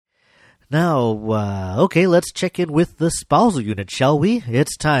Now, okay, let's check in with the spousal unit, shall we?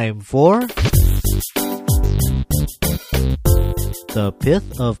 It's time for The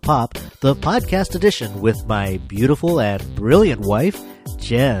Pith of Pop, the podcast edition with my beautiful and brilliant wife,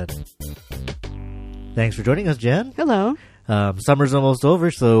 Jen. Thanks for joining us, Jen. Hello. Summer's almost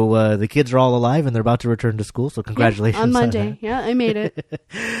over, so the kids are all alive and they're about to return to school, so congratulations. Yeah, on Monday. Yeah, I made it.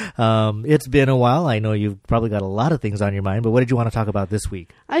 It's been a while. I know you've probably got a lot of things on your mind, but what did you want to talk about this week?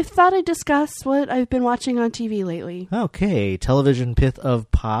 I thought I'd discuss what I've been watching on TV lately. Okay, television Pith of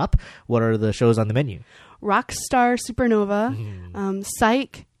Pop. What are the shows on the menu? Rockstar Supernova,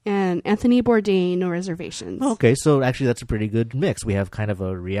 Psych, and Anthony Bourdain, No Reservations. Okay, so actually that's a pretty good mix. We have kind of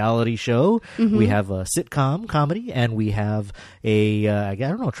a reality show, we have a sitcom comedy, and we have a, I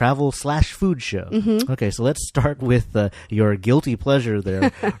don't know, travel/food show. Okay, so let's start with your guilty pleasure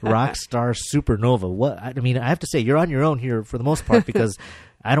there, Rockstar Supernova. What? I mean, I have to say, you're on your own here for the most part because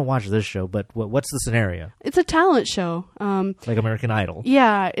I don't watch this show, but what's the scenario? It's a talent show. Like American Idol?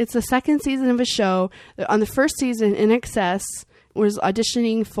 Yeah, it's the second season of a show. On the first season, INXS was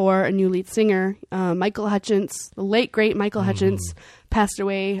auditioning for a new lead singer. Michael Hutchence, the late, great Michael Hutchence, passed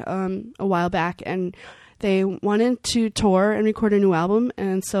away a while back, and they wanted to tour and record a new album,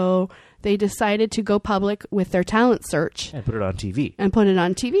 and so they decided to go public with their talent search. And put it on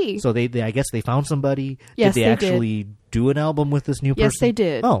TV. So they I guess they found somebody. Yes, did they actually do an album with this new person? Yes, they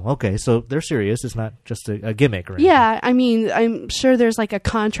did. Oh, okay. So they're serious. It's not just a gimmick or anything. Yeah, I mean, I'm sure there's like a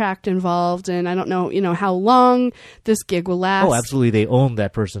contract involved, and I don't know, how long this gig will last. Oh, absolutely. They own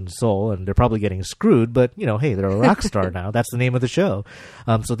that person's soul, and they're probably getting screwed, but, hey, they're a rock star now. That's the name of the show.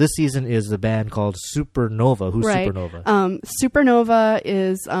 So this season is a band called Supernova. Who's right. Supernova? Supernova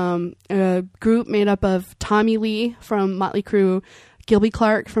is a group made up of Tommy Lee from Motley Crue, Gilby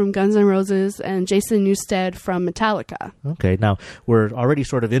Clarke from Guns N' Roses, and Jason Newsted from Metallica. Okay, now we're already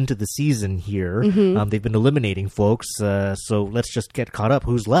sort of into the season here. They've been eliminating folks, so let's just get caught up.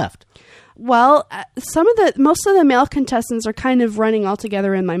 Who's left? Well, most of the male contestants are kind of running all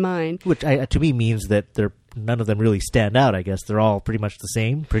together in my mind. Which to me means that none of them really stand out, I guess. They're all pretty much the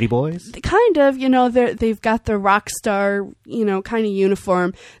same, pretty boys? Kind of, they've got the rock star, kind of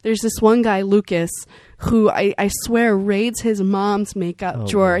uniform. There's this one guy, Lucas, who I swear raids his mom's makeup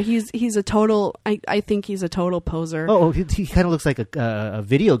drawer. Boy. He's a total, I think he's a total poser. Oh, he kind of looks like a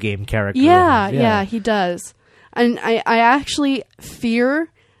video game character. Yeah, he does. And I actually fear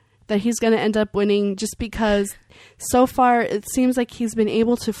that he's going to end up winning just because so far it seems like he's been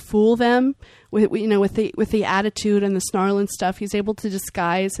able to fool them with the attitude and the snarl and stuff. He's able to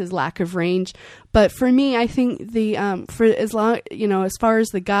disguise his lack of range. But for me, I think as far as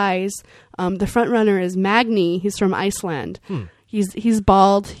the guys, the front runner is Magni. He's from Iceland. He's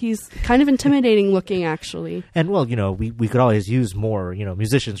bald. He's kind of intimidating looking, actually. And, well, we could always use more,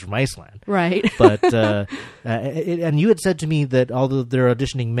 musicians from Iceland. Right. But, and you had said to me that although they're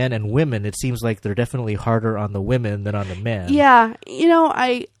auditioning men and women, it seems like they're definitely harder on the women than on the men. Yeah.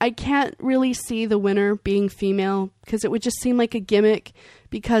 I can't really see the winner being female because it would just seem like a gimmick,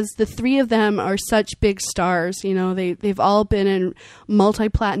 because the three of them are such big stars. They've all been in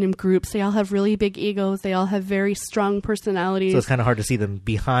multi-platinum groups. They all have really big egos. They all have very strong personalities. So it's kind of hard to see them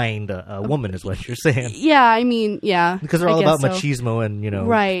behind a woman, is what you're saying. Yeah, I mean, yeah. Because they're all about machismo and,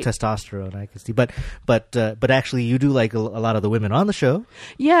 right. testosterone, I can see. But actually, you do like a lot of the women on the show.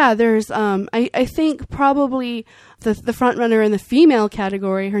 Yeah, there's, I think probably the front runner in the female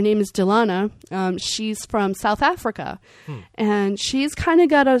category, her name is Delana. She's from South Africa. And she's kind of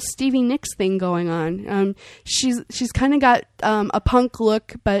got a Stevie Nicks thing going on. She's kind of got a punk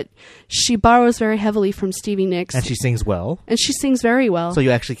look, but she borrows very heavily from Stevie Nicks. And she sings well. And she sings very well. So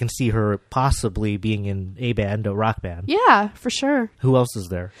you actually can see her possibly being in a band, a rock band. Yeah, for sure. Who else is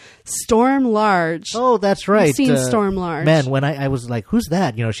there? Storm Large. Oh, that's right. You've seen Storm Large. Man, when I was like, who's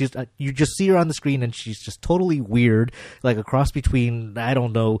that? She's you just see her on the screen and she's just totally weird, like a cross between, I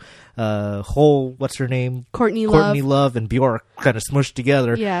don't know, what's her name? Courtney Love and Bjork kind of smushed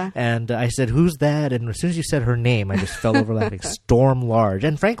together. Yeah. And I said, who's that? And as soon as you said her name, I just fell over laughing. Storm Large.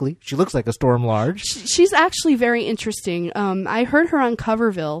 And frankly, she looks like a Storm Large. She's actually very interesting. I heard her on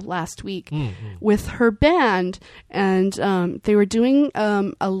Coverville last week with her band, and they were doing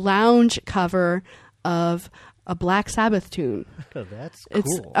a lounge cover of a Black Sabbath tune. Oh, that's cool.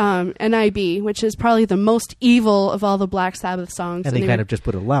 It's NIB, which is probably the most evil of all the Black Sabbath songs. And they kind of just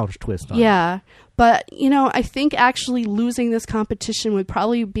put a lounge twist on it. Yeah. But, I think actually losing this competition would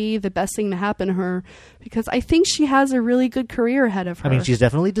probably be the best thing to happen to her, because I think she has a really good career ahead of her. I mean, she's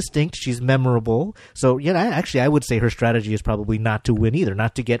definitely distinct. She's memorable. So, I would say her strategy is probably not to win either,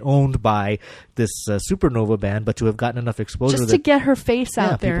 not to get owned by this Supernova band, but to have gotten enough exposure just to get her face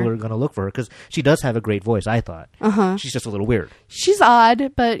out there. People are going to look for her, because she does have a great voice, I thought. She's just a little weird. She's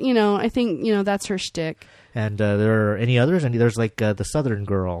odd, but, I think, that's her shtick. And there are any others? And there's like the Southern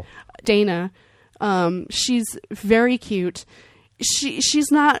girl. Dana. She's very cute.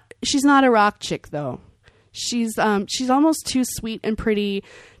 She's not a rock chick though. She's almost too sweet and pretty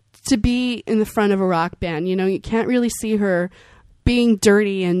to be in the front of a rock band. You can't really see her being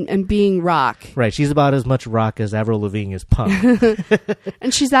dirty and being rock. Right. She's about as much rock as Avril Lavigne is punk.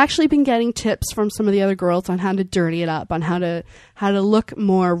 And she's actually been getting tips from some of the other girls on how to dirty it up, on how to look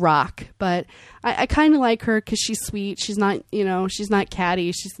more rock. But I kind of like her because she's sweet. She's not, she's not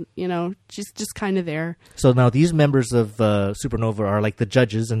catty. She's just kind of there. So now these members of Supernova are like the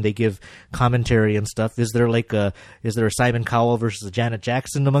judges, and they give commentary and stuff. Is there a Simon Cowell versus a Janet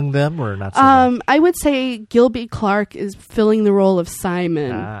Jackson among them, or not so much? I would say Gilby Clarke is filling the role of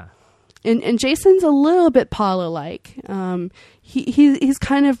Simon. And Jason's a little bit Paula-like. He's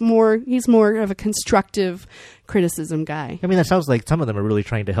kind of he's more of a constructive criticism guy. I mean, that sounds like some of them are really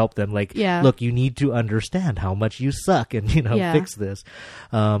trying to help them. Like, look, you need to understand how much you suck and, fix this.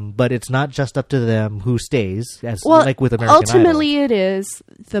 But it's not just up to them who stays, like with American ultimately Idol. It is.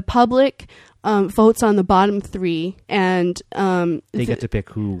 The public votes on the bottom three, and they get to pick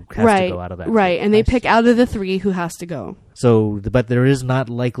who has to go out of that. Right, and they pick out of the three who has to go. So, but there is not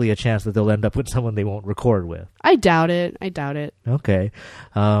likely a chance that they'll end up with someone they won't record with. I doubt it. Okay.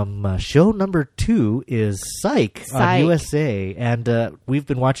 Show number 2 is Psych on USA, and we've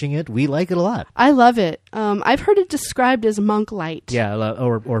been watching it. We like it a lot. I love it. I've heard it described as Monk Light. Yeah,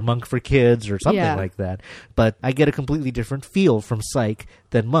 or Monk for Kids or something like that. But I get a completely different feel from Psych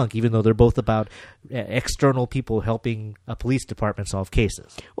than Monk, even though they're both about external people helping a police department solve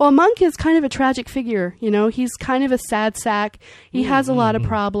cases. Well, Monk is kind of a tragic figure. He's kind of a sad sack. He has a lot of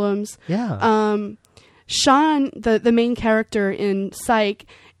problems. Yeah. Sean, the main character in Psych,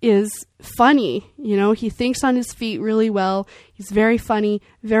 is funny. He thinks on his feet really well. He's very funny,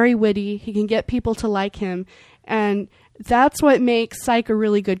 very witty. He can get people to like him. And that's what makes Psych a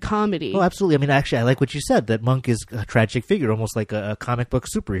really good comedy. Oh, absolutely. I mean, actually, I like what you said, that Monk is a tragic figure, almost like a comic book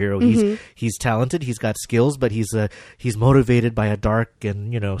superhero. Mm-hmm. He's talented, he's got skills, but he's motivated by a dark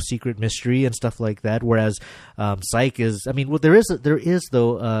and, secret mystery and stuff like that. Whereas Psych is, I mean, well, there is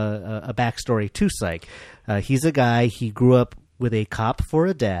though a backstory to Psych. He's a guy, he grew up with a cop for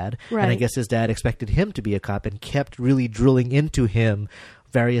a dad, right. And I guess his dad expected him to be a cop and kept really drilling into him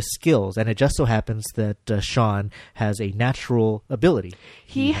various skills, and it just so happens that Sean has a natural ability.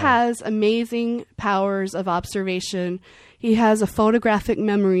 He has amazing powers of observation. He has a photographic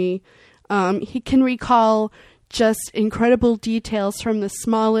memory. He can recall just incredible details from the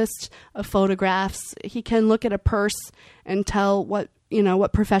smallest of photographs. He can look at a purse and tell what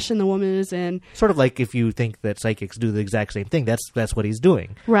profession the woman is in. Sort of like if you think that psychics do the exact same thing, that's what he's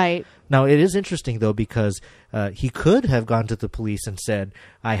doing. Right. Now, it is interesting, though, because he could have gone to the police and said,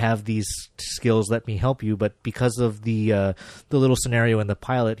 I have these skills, let me help you. But because of the little scenario in the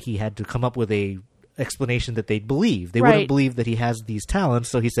pilot, he had to come up with a explanation that they'd believe. They wouldn't believe that he has these talents,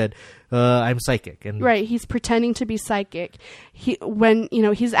 so he said, I'm psychic. And right, he's pretending to be psychic.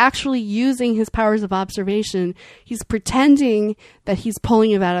 He's actually using his powers of observation. He's pretending that he's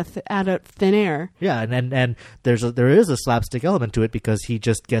pulling it out of thin air. Yeah, and there is a slapstick element to it because he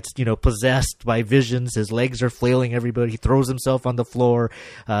just gets possessed by visions. His legs are flailing everybody. He throws himself on the floor.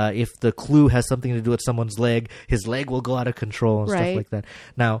 If the clue has something to do with someone's leg, his leg will go out of control and stuff like that.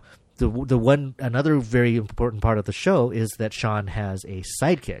 Now, another very important part of the show is that Sean has a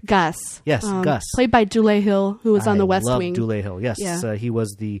sidekick. Gus. Yes, Gus. Played by Dule Hill, who was on The West Wing. Dule Hill, yes. Yeah. He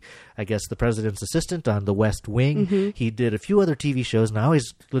was the president's assistant on The West Wing. Mm-hmm. He did a few other TV shows, and I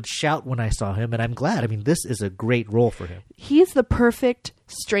always would shout when I saw him, and I'm glad. I mean, this is a great role for him. He's the perfect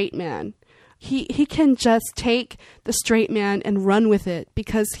straight man. He can just take the straight man and run with it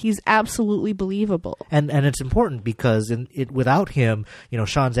because he's absolutely believable. And it's important because without him,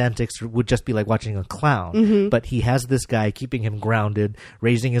 Sean's antics would just be like watching a clown. Mm-hmm. But he has this guy keeping him grounded,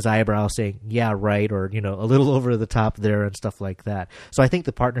 raising his eyebrow, saying, yeah, right, or, a little over the top there and stuff like that. So I think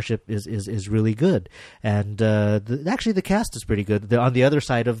the partnership is really good. And actually the cast is pretty good. On the other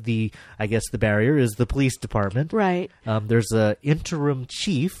side of the barrier is the police department. Right. There's an interim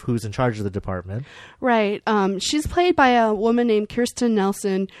chief who's in charge of the department. Right. She's played by a woman named Kirsten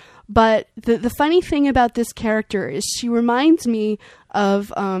Nelson. But the funny thing about this character is she reminds me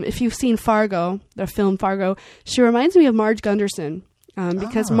of, if you've seen Fargo, the film Fargo, she reminds me of Marge Gunderson.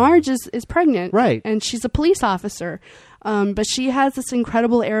 Because Marge is pregnant, right, and she's a police officer, but she has this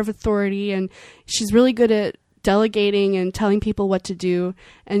incredible air of authority, and she's really good at delegating and telling people what to do.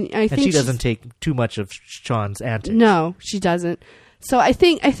 And I think she doesn't take too much of Sean's antics. No, she doesn't. So I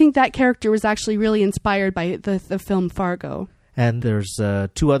think that character was actually really inspired by the film Fargo. And there's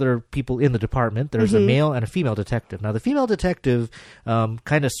two other people in the department. There's a male and a female detective. Now, the female detective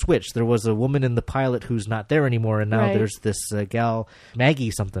kind of switched. There was a woman in the pilot who's not there anymore, and now there's this gal,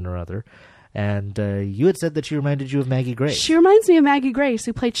 Maggie something or other. And you had said that she reminded you of Maggie Grace. She reminds me of Maggie Grace,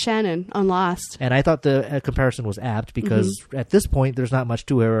 who played Shannon on Lost. And I thought the comparison was apt because at this point, there's not much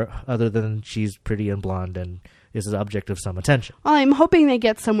to her other than she's pretty and blonde and is the object of some attention. Well, I'm hoping they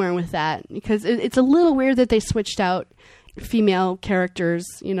get somewhere with that because it's a little weird that they switched out female characters,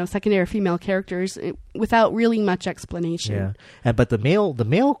 secondary female characters without really much explanation. Yeah, but the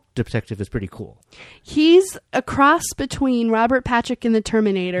male detective is pretty cool. He's a cross between Robert Patrick in The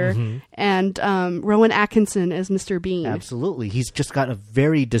Terminator and Rowan Atkinson as Mr. Bean. Absolutely. He's just got a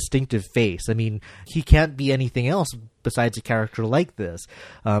very distinctive face. I mean, he can't be anything else besides a character like this.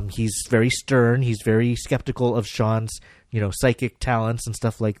 He's very stern. He's very skeptical of Sean's psychic talents and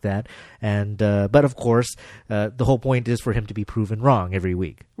stuff like that. And but of course, the whole point is for him to be proven wrong every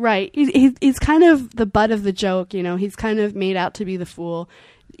week. Right. He's kind of the butt of the joke. He's kind of made out to be the fool.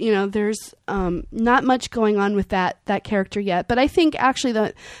 There's not much going on with that character yet. But I think actually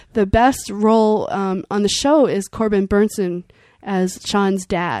the best role on the show is Corbin Burnson as Sean's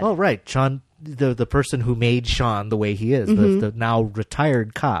dad. Oh, right. Sean, the person who made Sean the way he is, the now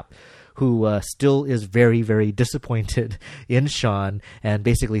retired cop, who still is very, very disappointed in Sean and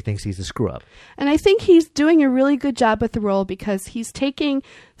basically thinks he's a screw-up. And I think he's doing a really good job with the role because he's taking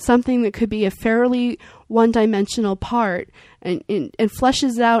something that could be a fairly one-dimensional part and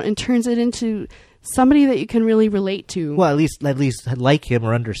fleshes it out and turns it into somebody that you can really relate to. Well, at least like him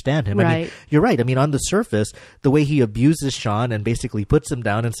or understand him. Right. I mean, you're right. I mean, on the surface, the way he abuses Sean and basically puts him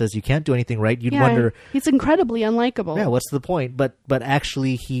down and says you can't do anything right, you'd wonder. He's incredibly unlikable. Yeah, what's the point? But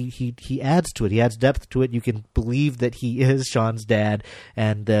actually, he adds to it. He adds depth to it. You can believe that he is Sean's dad,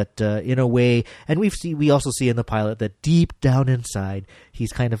 and that in a way, and we also see in the pilot that deep down inside,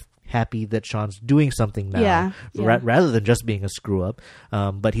 he's kind of happy that Sean's doing something now, rather than just being a screw up.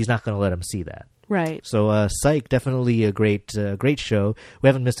 But he's not going to let him see that. Right. So, Psych, definitely a great show. We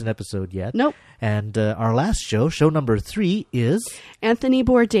haven't missed an episode yet. Nope. And our last show number 3, is Anthony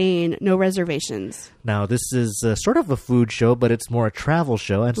Bourdain, No Reservations. Now, this is sort of a food show, but it's more a travel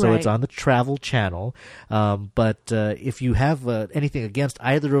show, and so it's on the Travel Channel. But if you have anything against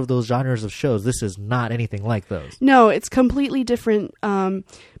either of those genres of shows, this is not anything like those. No, it's completely different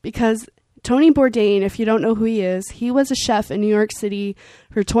because Tony Bourdain, if you don't know who he is, he was a chef in New York City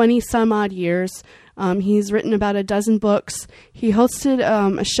for 20-some-odd years. He's written about a dozen books. He hosted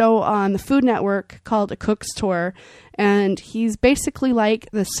a show on the Food Network called A Cook's Tour, and he's basically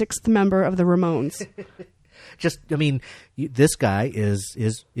like the 6th member of the Ramones. This guy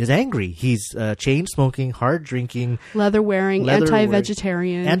is angry. He's chain smoking, hard drinking, leather wearing,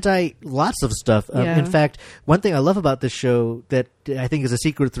 anti-vegetarian, lots of stuff. In fact, one thing I love about this show that I think is a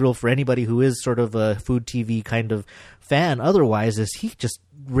secret thrill for anybody who is sort of a food TV kind of fan otherwise is he just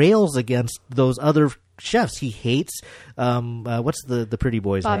rails against those other chefs. He hates what's the pretty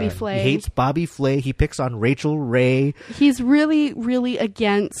boy's Bobby name? Flay. He hates Bobby Flay. He picks on Rachel Ray. He's really, really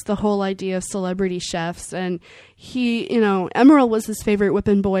against the whole idea of celebrity chefs. And he, Emeril was his favorite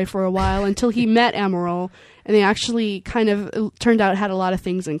whipping boy for a while until he met Emeril, and they actually kind of turned out had a lot of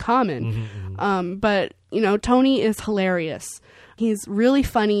things in common. But Tony is hilarious. He's really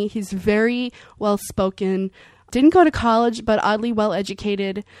funny. He's very well spoken. Didn't go to college, but oddly well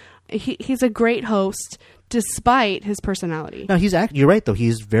educated. He's a great host, despite his personality. No, you're right though.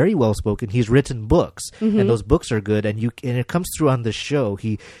 He's very well spoken. He's written books, and those books are good. And it comes through on the show.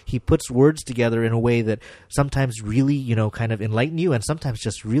 He puts words together in a way that sometimes really kind of enlighten you, and sometimes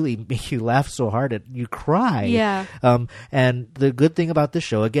just really make you laugh so hard that you cry. Yeah. And the good thing about this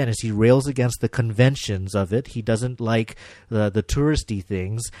show again is he rails against the conventions of it. He doesn't like the touristy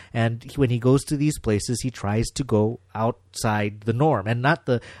things, and when he goes to these places, he tries to go outside the norm, and not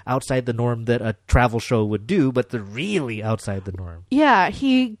the outside the norm that a travel show would do, but the really outside the norm. Yeah,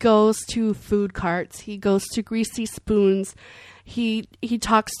 he goes to food carts. He goes to greasy spoons. He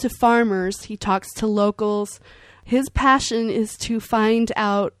talks to farmers. He talks to locals. His passion is to find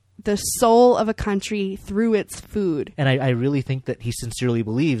out the soul of a country through its food. And I really think that he sincerely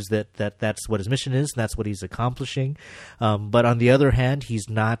believes that that's what his mission is, and that's what he's accomplishing. But on the other hand, he's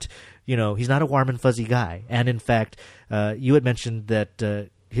not a warm and fuzzy guy. And in fact, you had mentioned that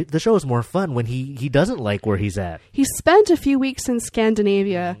the show is more fun when he doesn't like where he's at. He spent a few weeks in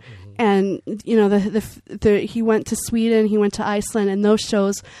Scandinavia, and he went to Sweden, he went to Iceland, and those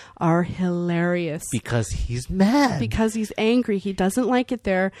shows are hilarious Because he's mad. because he's angry. He doesn't like it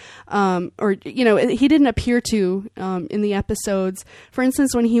there, he didn't appear to in the episodes. For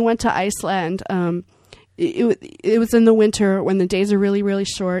instance, when he went to Iceland, it was in the winter when the days are really, really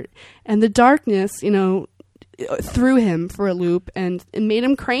short, and the darkness, threw him for a loop, and it made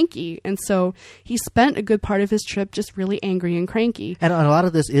him cranky. And so he spent a good part of his trip just really angry and cranky. And a lot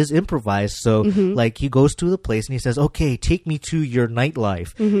of this is improvised. So, like, he goes to the place and he says, okay, take me to your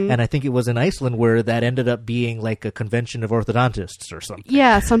nightlife. And I think it was in Iceland where that ended up being like a convention of orthodontists or something.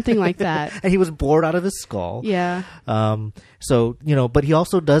 Yeah, something like that. And he was bored out of his skull. Yeah. So, but he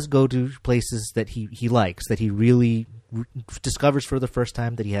also does go to places that he likes, that he really discovers for the first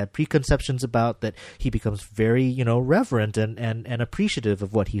time, that he had preconceptions about, that he becomes very, reverent and appreciative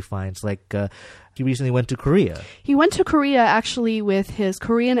of what he finds. Like, he recently went to Korea. He went to Korea actually with his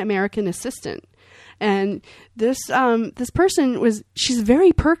Korean American assistant. And this person she's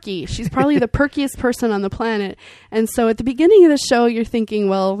very perky. She's probably the perkiest person on the planet. And so at the beginning of the show, you're thinking,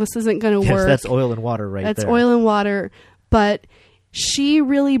 well, this isn't going to work. That's oil and water right there. That's oil and water. But she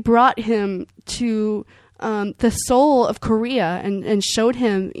really brought him to the soul of Korea and showed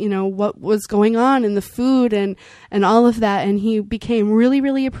him, what was going on in the food and all of that. And he became really,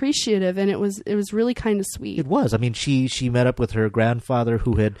 really appreciative. And it was really kind of sweet. It was. I mean, she met up with her grandfather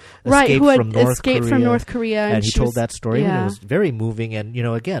who had escaped from North Korea. And he told that story. Yeah. And it was very moving. And,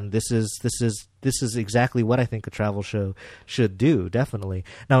 again, this is exactly what I think a travel show should do. Definitely.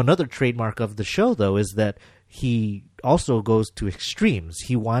 Now, another trademark of the show, though, is that he also goes to extremes.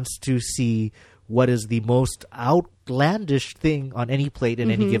 He wants to see what is the most outlandish thing on any plate in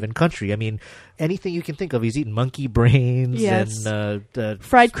any given country. I mean, anything you can think of. He's eaten monkey brains and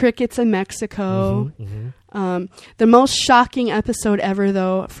fried crickets in Mexico. The most shocking episode ever,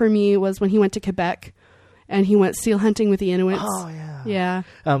 though, for me was when he went to Quebec and he went seal hunting with the Inuits. Oh, yeah. Yeah.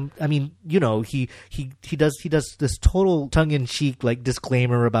 I mean, he does this total tongue-in-cheek like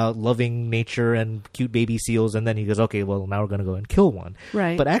disclaimer about loving nature and cute baby seals, and then he goes, okay, well, now we're going to go and kill one.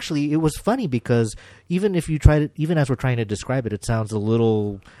 Right. But actually, it was funny because even as we're trying to describe it, it sounds a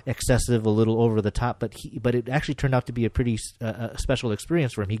little excessive, a little over the top, but it actually turned out to be a pretty special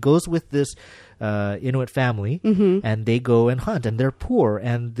experience for him. He goes with this Inuit family, and they go and hunt, and they're poor,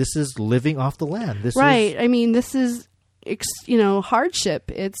 and this is living off the land. This is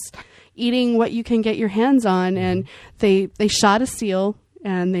hardship. It's eating what you can get your hands on. And they shot a seal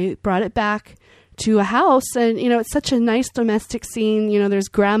and they brought it back to a house, and it's such a nice domestic scene. There's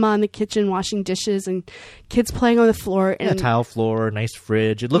grandma in the kitchen washing dishes and kids playing on the floor, and tile floor, nice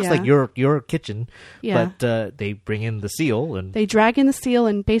fridge. It looks like your kitchen. But they bring in the seal and they drag in the seal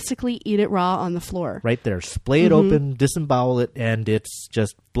and basically eat it raw on the floor. Right there, splay it open, disembowel it, and it's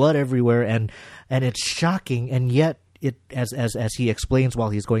just blood everywhere, and it's shocking, and yet it, as he explains while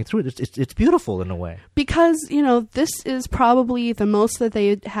he's going through it, it's beautiful in a way. Because, this is probably the most that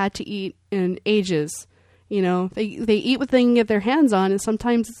they had to eat in ages. They eat what they can get their hands on, and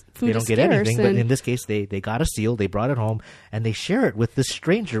sometimes food is scarce. They don't get anything, but in this case, they got a seal, they brought it home, and they share it with this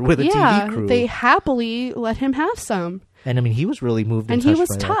stranger, with a TV crew. They happily let him have some. And I mean, he was really moved and he was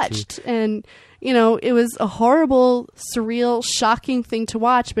touched. And, it was a horrible, surreal, shocking thing to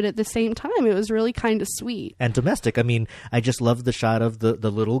watch. But at the same time, it was really kind of sweet. And domestic. I mean, I just loved the shot of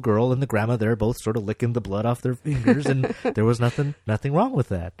the little girl and the grandma there both sort of licking the blood off their fingers. And there was nothing wrong with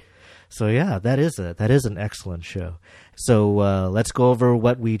that. So, yeah, that is an excellent show. So let's go over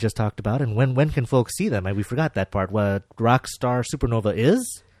what we just talked about. And when can folks see them? We forgot that part. What Rockstar Supernova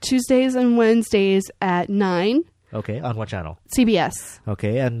is? Tuesdays and Wednesdays at 9. Okay, on what channel? CBS.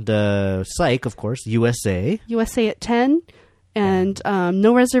 Okay, and Psych, of course, USA. USA at 10. And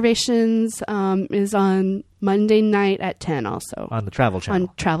No Reservations is on Monday night at 10 also. On the Travel Channel.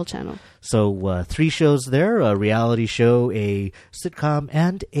 On Travel Channel. So 3 shows there, a reality show, a sitcom,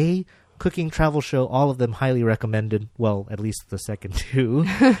 and a cooking travel show. All of them highly recommended. Well, at least the second 2.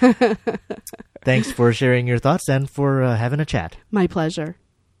 Thanks for sharing your thoughts and for having a chat. My pleasure.